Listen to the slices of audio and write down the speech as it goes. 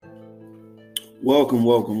Welcome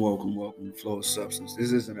to Flow of Substance.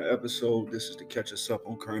 This isn't an episode. This is to catch us up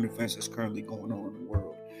on current events that's currently going on in the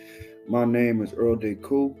world. My name is Earl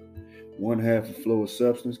Deku, one half of Flow of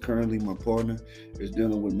Substance. Currently, my partner is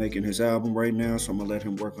dealing with making his album right now, so I'm gonna let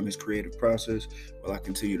him work on his creative process while I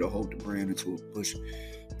continue to hold the brand into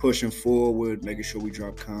a pushing forward, making sure we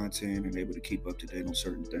drop content and able to keep up to date on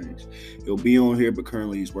certain things. He'll be on here, but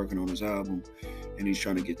currently he's working on his album and he's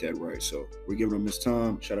trying to get that right. So we're giving him his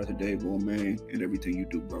time. Shout out to Dave Romain and everything you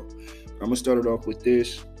do, bro. I'm gonna start it off with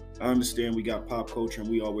this. I understand we got pop culture and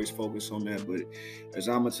we always focus on that, but as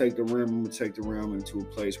I'm gonna take the realm into a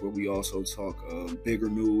place where we also talk bigger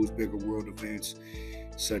news, bigger world events,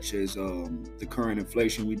 such as the current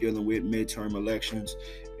inflation we're dealing with, midterm elections,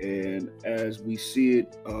 and as we see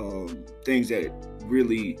it, things that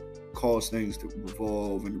really cause things to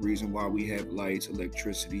revolve, and the reason why we have lights,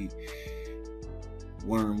 electricity,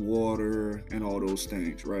 warm water, and all those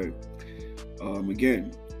things, right?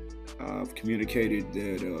 Again, I've communicated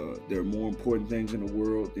that there are more important things in the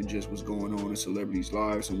world than just what's going on in celebrities'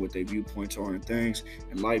 lives and what their viewpoints are and things.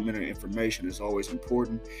 Enlightenment and information is always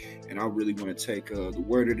important. And I really want to take the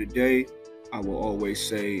word of the day. I will always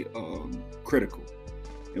say critical.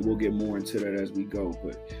 And we'll get more into that as we go.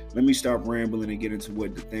 But let me stop rambling and get into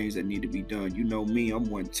what the things that need to be done. You know me, I'm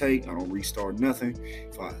one take. I don't restart nothing.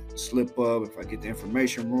 If I slip up, if I get the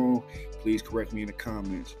information wrong, please correct me in the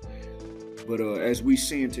comments. But as we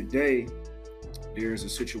seeing today, there's a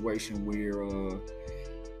situation where,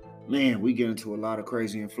 we get into a lot of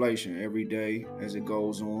crazy inflation every day as it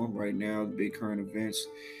goes on. Right now, the big current events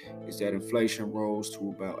is that inflation rose to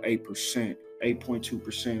about 8%,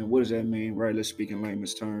 8.2%. And what does that mean, right? Let's speak in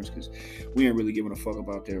layman's terms, because we ain't really giving a fuck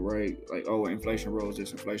about that, right? Like, oh, inflation rose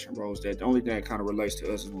this, inflation rose that. The only thing that kind of relates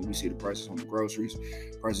to us is when we see the prices on the groceries,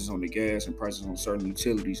 prices on the gas, and prices on certain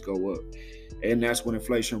utilities go up. And that's what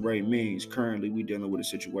inflation rate means. Currently, we're dealing with a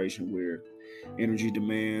situation where energy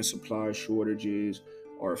demand, supply shortages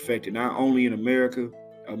are affected not only in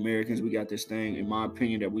Americans, we got this thing, in my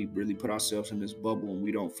opinion, that we really put ourselves in this bubble and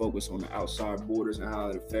we don't focus on the outside borders and how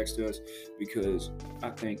it affects us. Because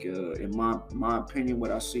I think, in my opinion,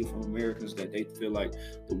 what I see from Americans, that they feel like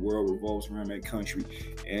the world revolves around their country,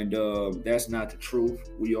 and that's not the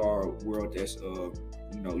truth. We are a world that's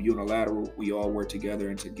unilateral. We all work together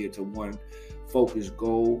and to get to one focused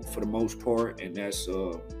goal for the most part, and that's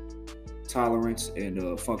tolerance and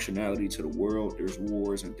functionality to the world. There's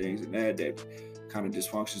wars and things and that kind of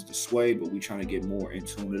dysfunctions the sway, but we trying to get more in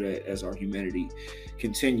tune to that as our humanity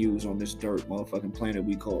continues on this dirt motherfucking planet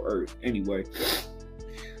we call Earth. Anyway,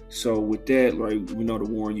 so with that, like, we know the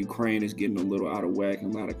war in Ukraine is getting a little out of whack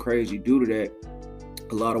and a lot of crazy. Due to that,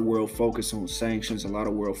 a lot of world focus on sanctions, a lot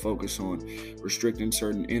of world focus on restricting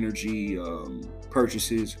certain energy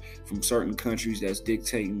purchases from certain countries. That's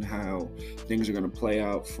dictating how things are going to play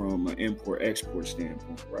out from an import-export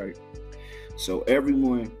standpoint, right? So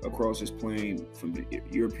everyone across this plane, from the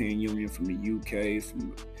European Union, from the UK,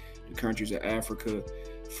 from the countries of Africa,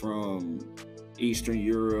 from Eastern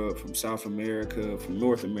Europe, from South America, from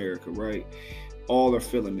North America, right? All are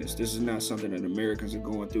feeling this. This is not something that Americans are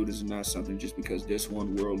going through. This is not something just because this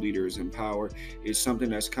one world leader is in power. It's something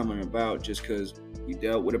that's coming about just because we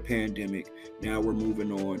dealt with a pandemic. Now we're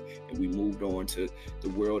moving on, and we moved on to the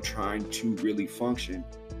world trying to really function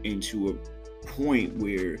into a point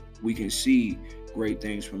where we can see great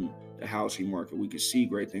things from the housing market. We can see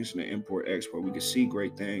great things from the import-export. We can see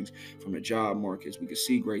great things from the job markets. We can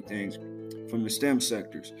see great things from the STEM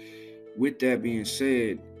sectors. With that being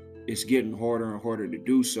said, it's getting harder and harder to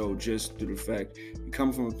do so, just through the fact we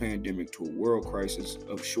come from a pandemic to a world crisis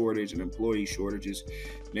of shortage and employee shortages.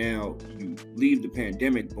 Now you leave the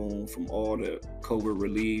pandemic boom from all the COVID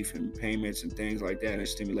relief and payments and things like that and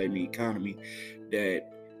stimulating the economy that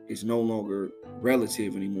is no longer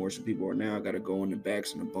relative anymore. So people are now got to go on the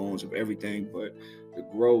backs and the bones of everything. But the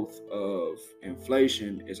growth of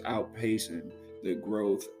inflation is outpacing the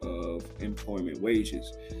growth of employment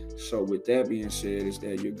wages. So with that being said, is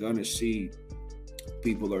that you're going to see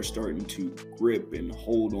people are starting to grip and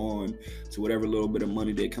hold on to whatever little bit of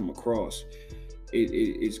money they come across.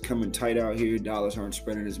 It's coming tight out here. Dollars aren't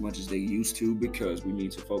spending as much as they used to because we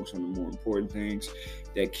need to focus on the more important things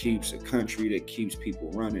that keeps a country, that keeps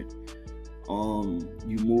people running.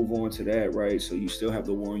 You move on to that, right? So you still have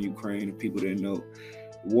the war in Ukraine. If people didn't know,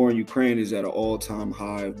 the war in Ukraine is at an all-time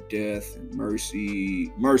high of death and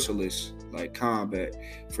merciless like combat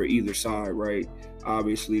for either side, right?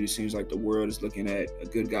 Obviously, it seems like the world is looking at a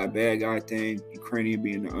good guy, bad guy thing. Ukrainian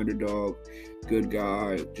being the underdog. good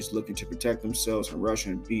guy, just looking to protect themselves, and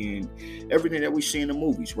Russia being everything that we see in the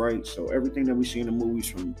movies, right? So everything that we see in the movies,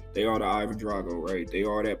 from they are the Ivan Drago, right? They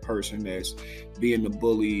are that person that's being the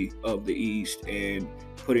bully of the East and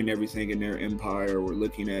putting everything in their empire. We're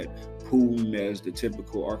looking at Putin as the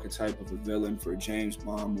typical archetype of a villain for a James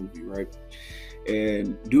Bond movie, right?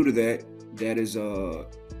 And due to that, that is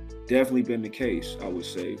definitely been the case, I would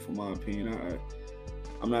say, from my opinion.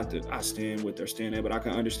 I'm not that I stand with their stand there, but I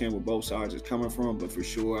can understand where both sides is coming from. But for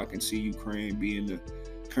sure, I can see Ukraine being the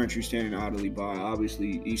country standing idly by.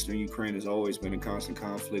 Obviously, Eastern Ukraine has always been in constant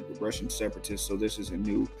conflict with Russian separatists, so this isn't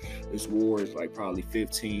new. This war is like probably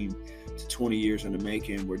 15 to 20 years in the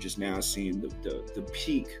making. We're just now seeing the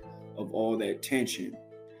peak of all that tension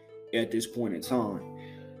at this point in time.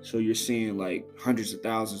 So you're seeing like hundreds of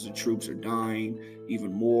thousands of troops are dying,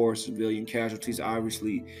 even more civilian casualties.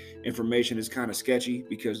 Obviously, information is kind of sketchy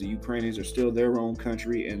because the Ukrainians are still their own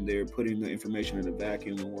country and they're putting the information in a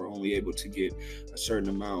vacuum, and we're only able to get a certain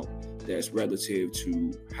amount that's relative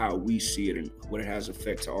to how we see it and what it has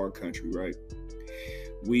effect to our country, right?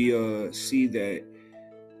 We see that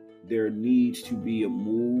there needs to be a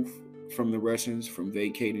move from the Russians from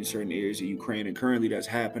vacating certain areas of Ukraine, and currently that's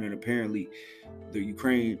happening. Apparently, the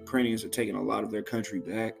Ukrainians are taking a lot of their country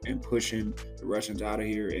back and pushing the Russians out of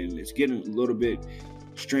here, and it's getting a little bit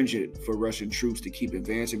stringent for Russian troops to keep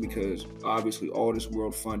advancing because obviously all this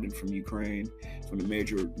world funding from Ukraine, from the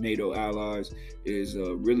major NATO allies, is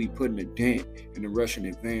really putting a dent in the Russian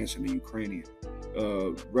advance in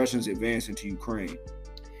the Russians advance into Ukraine.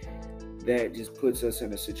 That just puts us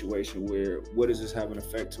in a situation where what does this have an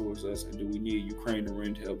effect towards us, and do we need Ukraine to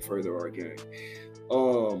run to help further our game?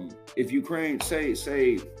 If Ukraine,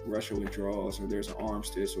 say Russia withdraws, or there's an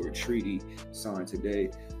armistice or a treaty signed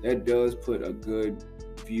today, that does put a good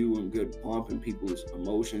view and good bump in people's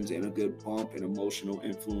emotions and a good bump in emotional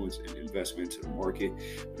influence and investment to the market.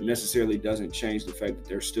 It necessarily doesn't change the fact that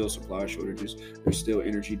there's still supply shortages, there's still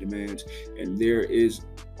energy demands, and there is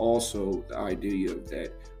also the idea of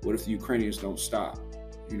that, what if the Ukrainians don't stop?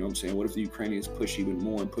 You know what I'm saying? What if the Ukrainians push even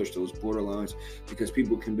more and push those borderlines? Because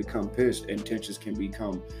people can become pissed and tensions can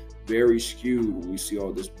become very skewed when we see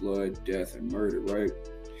all this blood, death, and murder, right?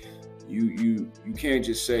 You can't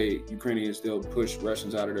just say Ukrainians, they'll push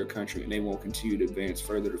Russians out of their country and they won't continue to advance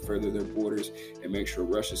further to further their borders and make sure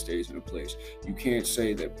Russia stays in a place. You can't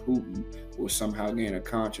say that Putin will somehow gain a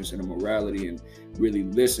conscience and a morality and really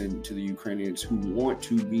listen to the Ukrainians who want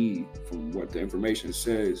to be, from what the information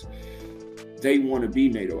says, they want to be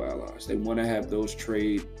NATO allies. They want to have those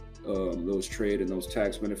trade and those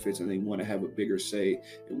tax benefits, and they want to have a bigger say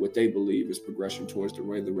in what they believe is progression towards the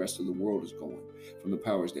way the rest of the world is going from the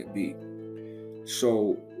powers that be.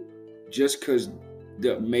 So just because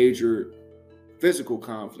the major physical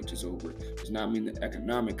conflict is over does not mean the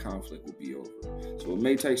economic conflict will be over. So it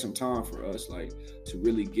may take some time for us to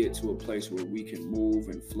really get to a place where we can move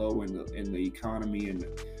and flow in the economy and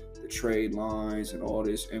the trade lines and all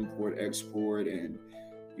this import export, and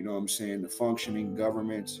you know what I'm saying, the functioning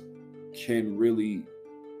governments can really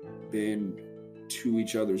bend to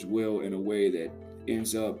each other's will in a way that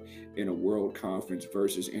ends up in a world conference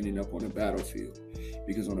versus ending up on a battlefield.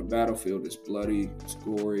 Because on a battlefield, it's bloody, it's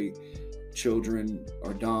gory, children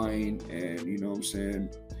are dying, and you know what I'm saying,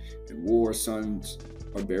 in war, sons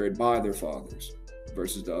are buried by their fathers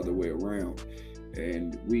versus the other way around.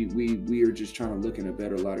 And we are just trying to look in a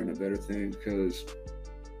better light and a better thing, because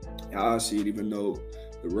I see it, even though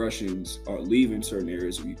the Russians are leaving certain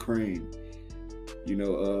areas of Ukraine. You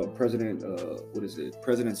know, President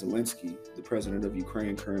Zelensky, the president of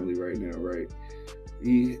Ukraine currently right now, right?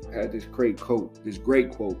 He had this great quote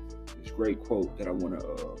that I want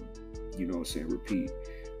to, repeat.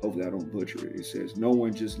 Hopefully I don't butcher it. It says, "No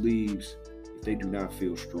one just leaves if they do not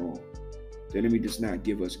feel strong. The enemy does not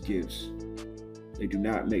give us gifts. They do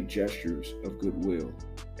not make gestures of goodwill.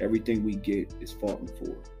 Everything we get is fought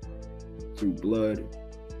for through blood,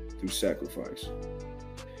 through sacrifice."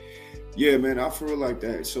 Yeah, man, I feel like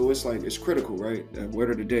that. So it's critical, right? At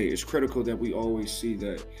word of the day, it's critical that we always see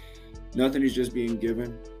that nothing is just being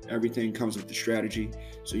given. Everything comes with the strategy.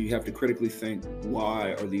 So you have to critically think,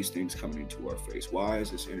 why are these things coming into our face? Why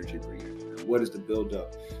is this energy bringing it? What is the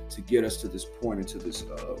buildup to get us to this point, into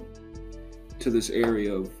this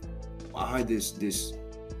area of why this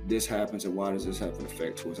happens, and why does this have an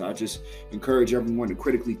effect to us? I just encourage everyone to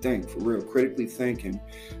critically think, for real. Critically think and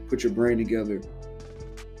put your brain together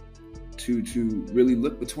to really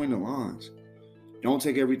look between the lines. Don't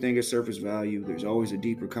take everything at surface value. There's always a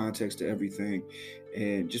deeper context to everything.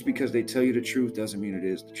 And just because they tell you the truth doesn't mean it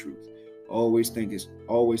is the truth. Always think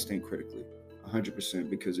critically. 100%,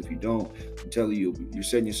 because if you don't, I'm telling you, you're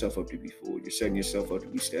setting yourself up to be fooled. You're setting yourself up to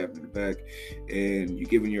be stabbed in the back, and you're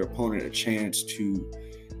giving your opponent a chance to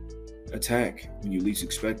attack when you least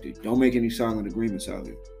expect it. Don't make any silent agreements out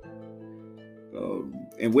here.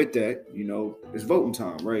 And with that, it's voting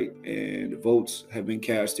time, right? And the votes have been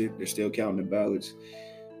casted. They're still counting the ballots.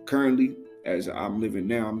 Currently, as I'm living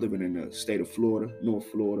in the state of Florida, North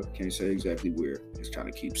Florida. Can't say exactly where. Just trying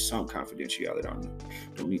to keep some confidentiality.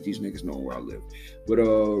 Don't need these niggas knowing where I live. But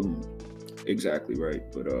exactly, right?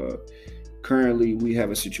 But currently we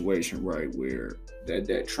have a situation, right, where that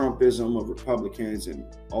Trumpism of Republicans and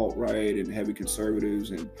alt-right and heavy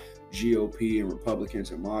conservatives and GOP and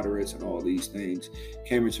Republicans and moderates and all these things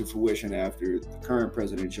came into fruition after the current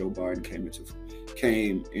president Joe Biden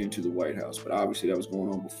came into the White House. But obviously that was going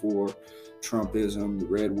on before. Trumpism, the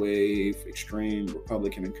red wave, extreme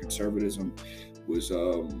Republican and conservatism was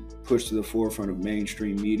pushed to the forefront of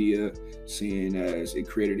mainstream media, seeing as it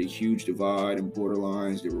created a huge divide and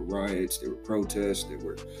borderlines. There were riots, there were protests, there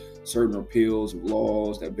were certain repeals of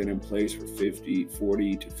laws that have been in place for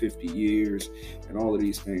 40 to 50 years, and all of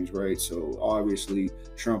these things, right? So obviously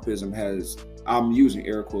Trumpism I'm using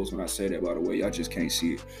air quotes when I say that, by the way, y'all just can't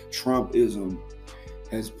see it. Trumpism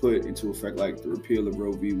has put into effect like the repeal of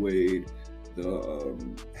Roe v. Wade, the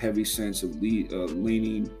heavy sense of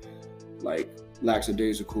leaning like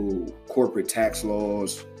lackadaisical corporate tax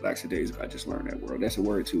laws. Lackadaisical, I just learned that word. That's a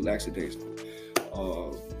word too, lackadaisical.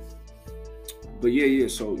 But yeah,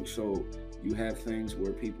 so you have things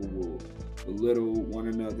where people will belittle one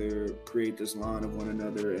another, create this line of one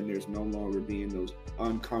another, and there's no longer being those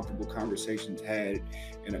uncomfortable conversations had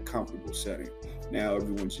in a comfortable setting. Now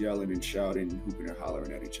everyone's yelling and shouting and hooping and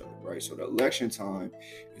hollering at each other, right? So the election time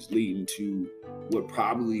is leading to what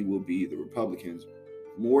probably will be the Republicans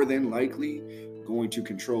more than likely going to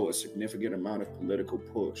control a significant amount of political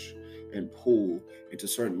push and pull into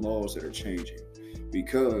certain laws that are changing.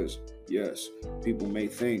 Because, yes, people may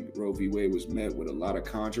think Roe v. Wade was met with a lot of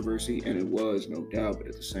controversy, and it was, no doubt, but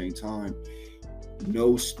at the same time,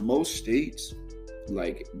 most states,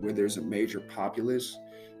 like where there's a major populace,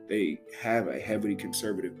 they have a heavily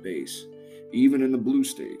conservative base. Even in the blue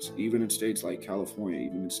states, even in states like California,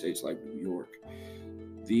 even in states like New York,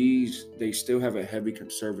 they still have a heavy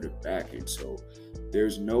conservative backing. So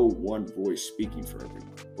there's no one voice speaking for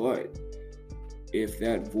everyone. But if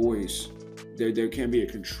that voice, there can be a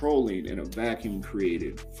controlling and a vacuum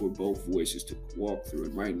created for both voices to walk through.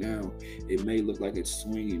 And right now, it may look like it's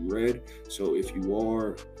swinging red. So if you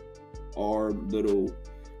are little,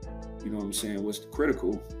 what's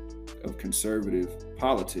critical of conservative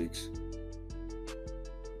politics,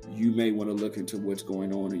 you may want to look into what's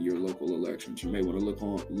going on in your local elections. You may want to look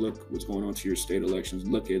what's going on to your state elections.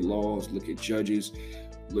 Look at laws, look at judges,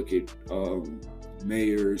 look at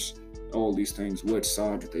mayors, all these things. What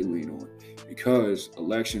side that they lean on? Because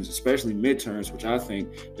elections, especially midterms, which I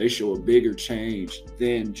think they show a bigger change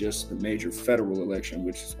than just the major federal election,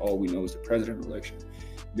 which is all we know is the president election.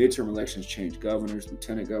 Midterm elections change governors,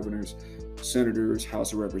 lieutenant governors, senators,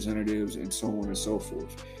 House of Representatives, and so on and so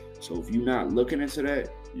forth. So if you're not looking into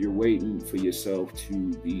that, you're waiting for yourself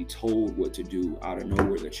to be told what to do out of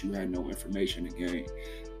nowhere that you had no information to gain.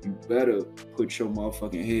 You better put your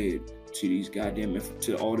motherfucking head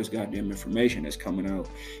to all this goddamn information that's coming out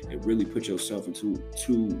and really put yourself into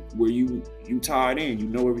where you tied in. You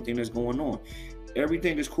know everything that's going on.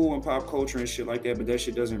 Everything is cool in pop culture and shit like that, but that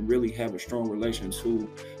shit doesn't really have a strong relation to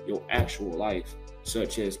your actual life,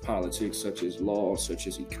 such as politics, such as law, such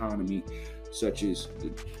as economy, such as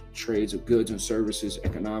the trades of goods and services,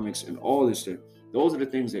 economics, and all this stuff. Those are the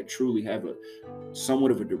things that truly have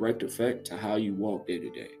somewhat of a direct effect to how you walk day to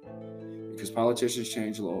day. Because politicians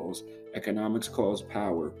change laws, economics cause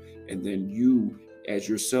power, and then you, as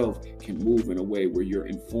yourself, can move in a way where you're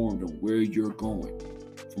informed on where you're going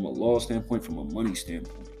from a law standpoint, from a money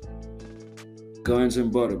standpoint. Guns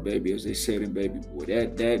and butter, baby, as they said in Baby Boy.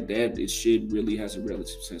 That shit really has a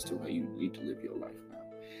relative sense to how you need to live your life now.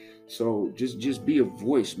 So just be a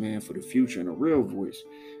voice, man, for the future, and a real voice.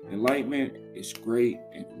 Enlightenment is great,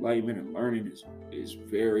 and enlightenment and learning is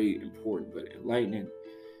very important. But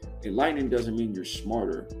enlightening doesn't mean you're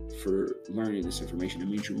smarter for learning this information. It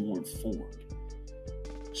means you're more informed.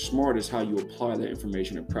 Smart is how you apply that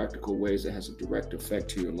information in practical ways that has a direct effect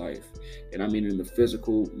to your life. And I mean in the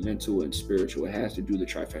physical, mental, and spiritual. It has to do the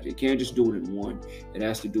trifecta. You can't just do it in one. It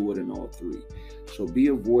has to do it in all three. So be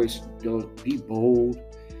a voice. Be bold.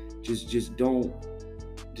 Just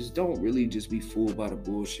just don't really just be fooled by the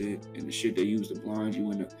bullshit and the shit they use to blind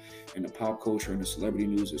you in the pop culture and the celebrity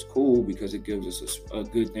news is cool because it gives us a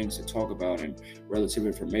good things to talk about and relative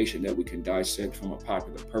information that we can dissect from a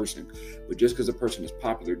popular person. But just because a person is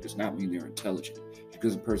popular does not mean they're intelligent.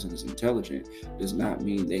 Because a person is intelligent does not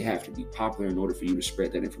mean they have to be popular in order for you to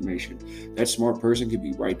spread that information. That smart person could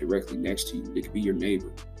be right directly next to you. They could be your neighbor.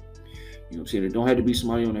 You know what I'm saying? It don't have to be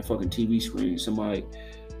somebody on that fucking TV screen, somebody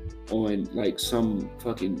on like some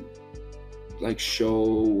fucking like show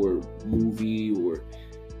or movie or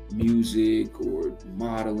music or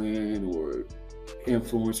modeling or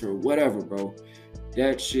influencer or whatever, bro.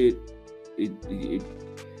 That shit,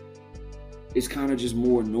 it's kind of just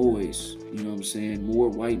more noise, you know what I'm saying? More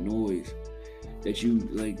white noise that you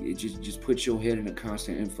like. It just puts your head in a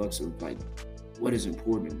constant influx of like, what is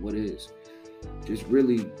important and what is. Just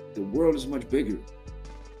really, the world is much bigger.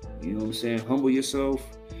 You know what I'm saying? Humble yourself,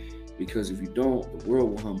 because if you don't, the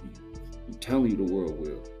world will humble you. I'm telling you, the world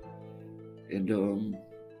will. And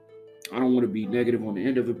I don't want to be negative on the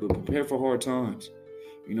end of it, but prepare for hard times.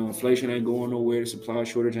 You know, inflation ain't going nowhere. The supply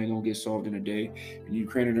shortage ain't going to get solved in a day. And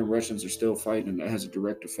Ukrainians and Russians are still fighting, and that has a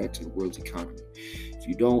direct effect to the world's economy. If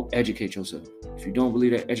you don't educate yourself, if you don't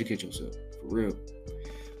believe that, educate yourself. For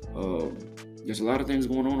real. There's a lot of things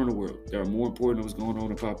going on in the world that are more important than what's going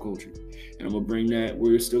on in pop culture. And I'm going to bring that.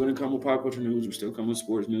 We're still going to come with pop culture news. We're still coming with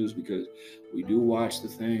sports news because we do watch the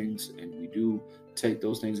things and we do take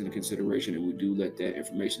those things into consideration and we do let that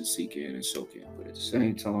information seek in and soak in. But at the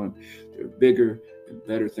same time, there are bigger and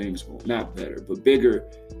better things going on. Not better, but bigger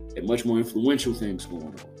and much more influential things going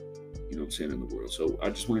on. You know what I'm saying, in the world. So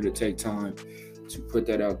I just wanted to take time to put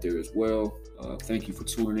that out there as well. Thank you for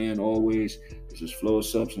tuning in always. This is Flow of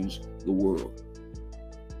Substance, the world.